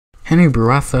Henri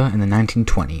Bourassa in the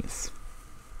 1920s.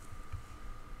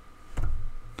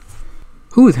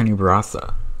 Who is Henri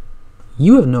Bourassa?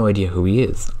 You have no idea who he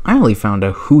is. I only found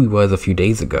out who he was a few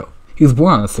days ago. He was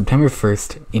born on September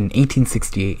 1st in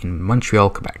 1868 in Montreal,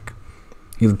 Quebec.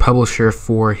 He was a publisher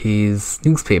for his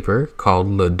newspaper called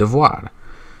Le Devoir,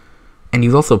 and he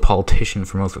was also a politician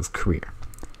for most of his career.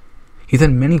 He's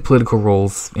had many political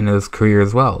roles in his career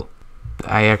as well.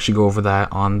 I actually go over that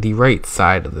on the right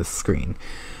side of this screen.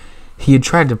 He had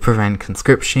tried to prevent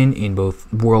conscription in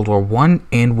both World War I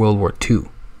and World War II.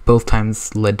 Both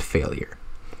times led to failure.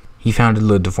 He founded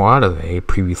Le Devoir, as I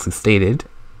previously stated,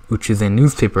 which is a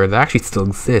newspaper that actually still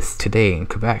exists today in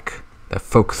Quebec that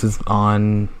focuses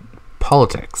on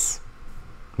politics,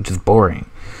 which is boring.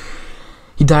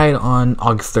 He died on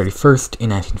August 31st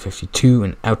in 1952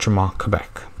 in Outremont,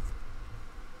 Quebec.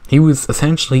 He was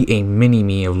essentially a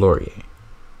mini-me of Laurier.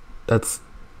 That's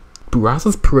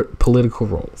Bourassa's political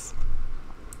roles.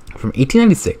 From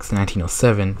 1896 to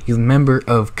 1907, he was a member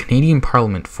of Canadian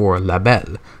Parliament for La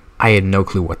Belle. I had no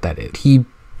clue what that is. He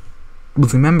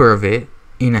was a member of it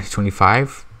in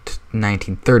 1925 to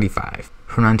 1935.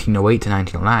 From 1908 to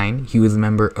 1909, he was a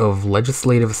member of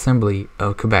Legislative Assembly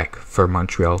of Quebec for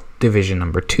Montreal Division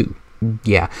No. 2.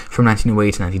 Yeah, from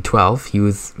 1908 to 1912, he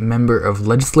was a member of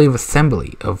Legislative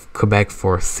Assembly of Quebec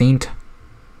for Saint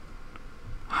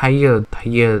He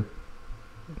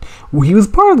was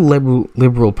part of the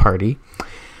Liberal Party.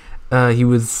 He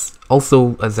was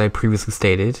also, as I previously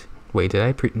stated... Wait, did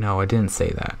I no, I didn't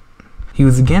say that. He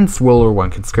was against World War I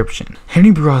conscription.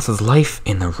 Henri Bourassa's life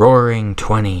in the Roaring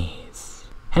Twenties.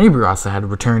 Henri Bourassa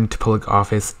had returned to public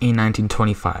office in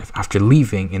 1925 after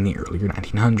leaving in the earlier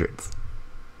 1900s.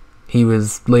 He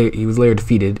was later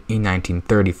defeated in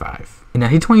 1935. In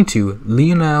 1922,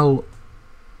 Lionel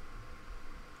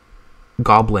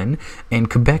Goblin and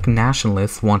Quebec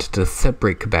nationalists wanted to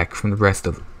separate Quebec from the rest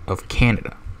of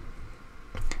Canada.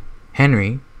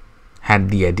 Henri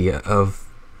had the idea of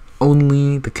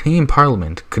only the Canadian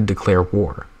Parliament could declare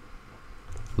war.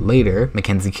 Later,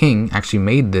 Mackenzie King actually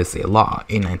made this a law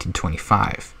in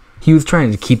 1925. He was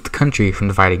trying to keep the country from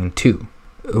dividing in two,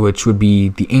 which would be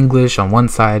the English on one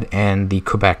side and the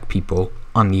Quebec people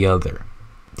on the other.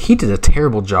 He did a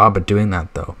terrible job at doing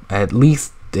that, though. At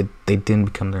least they didn't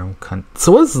become their own country.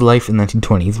 So what was his life in the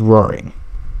 1920s? Roaring.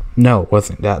 No, it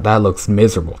wasn't. That looks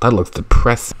miserable. That looks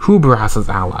depressing. Who were Bourassa's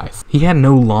allies? He had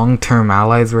no long-term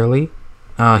allies, really.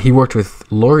 He worked with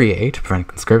Laurier to prevent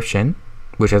conscription,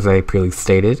 which, as I previously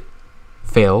stated,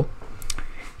 failed.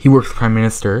 He worked with the Prime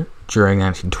Minister during the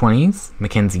 1920s,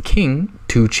 Mackenzie King,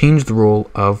 to change the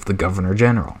role of the Governor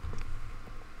General.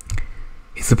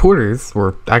 His supporters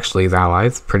were actually his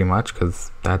allies, pretty much,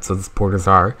 because that's what supporters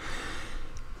are.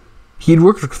 He had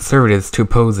worked with conservatives to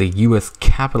oppose a U.S.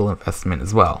 capital investment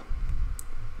as well.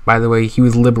 By the way, he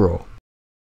was liberal.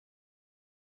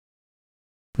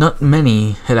 Not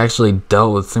many had actually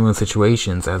dealt with similar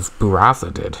situations as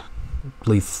Bourassa did, at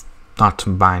least not to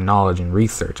my knowledge and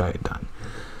research I had done.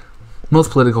 Most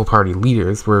political party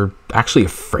leaders were actually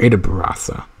afraid of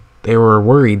Bourassa. They were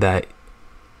worried that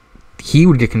he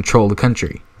would get control of the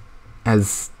country,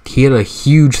 as he had a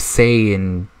huge say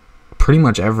in pretty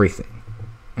much everything.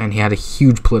 And he had a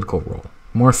huge political role,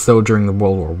 more so during the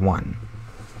World War I.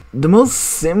 The most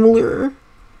similar,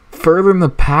 further in the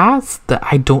past, that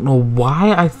I don't know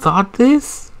why I thought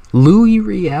this, Louis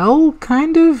Riel,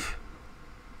 kind of?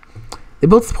 They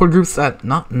both support groups that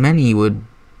not many would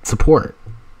support.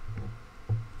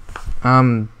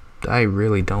 I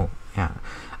really don't, yeah.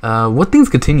 What things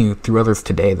continue through others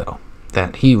today, though,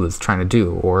 that he was trying to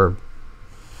do, or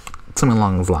something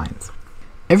along those lines.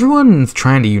 Everyone's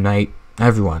trying to unite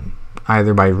everyone,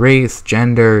 either by race,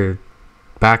 gender,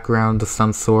 background of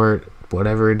some sort,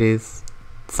 whatever it is,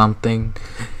 something.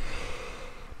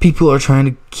 People are trying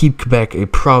to keep Quebec a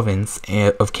province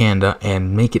of Canada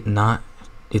and make it not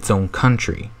its own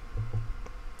country.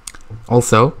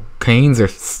 Also, Canadians are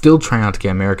still trying not to get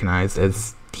Americanized,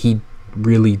 as he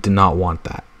really did not want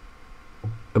that.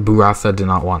 Bourassa did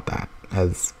not want that,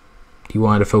 as he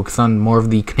wanted to focus on more of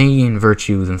the Canadian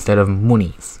virtues instead of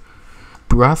monies.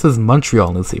 Bourassa's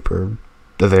Montreal newspaper,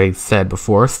 as I said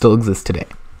before, still exists today.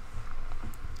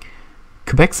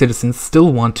 Quebec citizens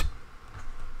still want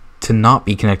to not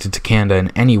be connected to Canada in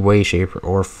any way, shape,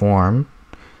 or form.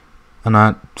 I'm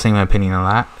not saying my opinion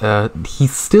on that. There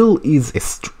still is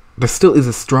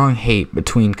a strong hate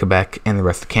between Quebec and the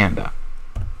rest of Canada.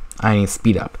 I need to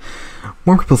speed up.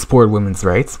 More people supported women's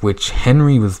rights, which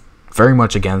Henri was very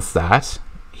much against that.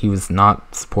 He was not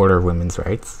a supporter of women's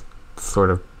rights, sort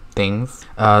of things.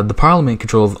 The Parliament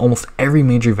controls almost every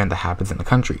major event that happens in the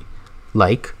country,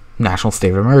 like national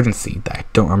state of emergency. I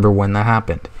don't remember when that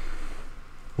happened.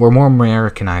 We're more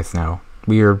Americanized now.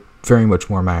 We are very much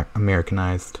more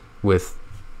Americanized with,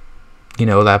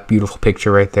 that beautiful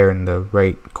picture right there in the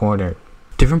right corner.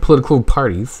 Different political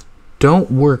parties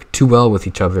don't work too well with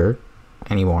each other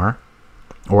anymore,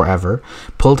 or ever.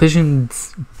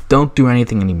 Politicians don't do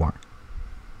anything anymore.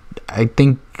 I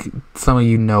think some of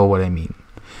you know what I mean.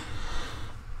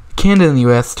 Canada and the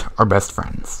US are best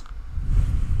friends.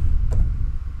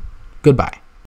 Goodbye.